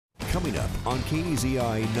coming up on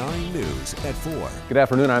KEZI 9 News at 4. Good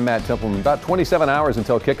afternoon, I'm Matt Templeman. About 27 hours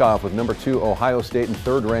until kickoff with number 2 Ohio State and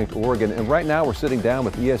 3rd-ranked Oregon. And right now we're sitting down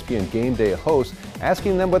with ESPN Game Day hosts,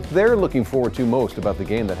 asking them what they're looking forward to most about the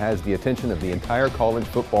game that has the attention of the entire college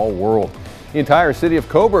football world. The entire city of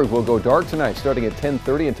Coburg will go dark tonight, starting at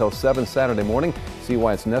 10:30 until 7 Saturday morning. See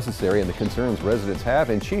why it's necessary and the concerns residents have.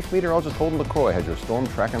 And Chief Meteorologist Holden LeCroy has your Storm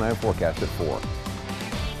Track and 9 forecast at 4.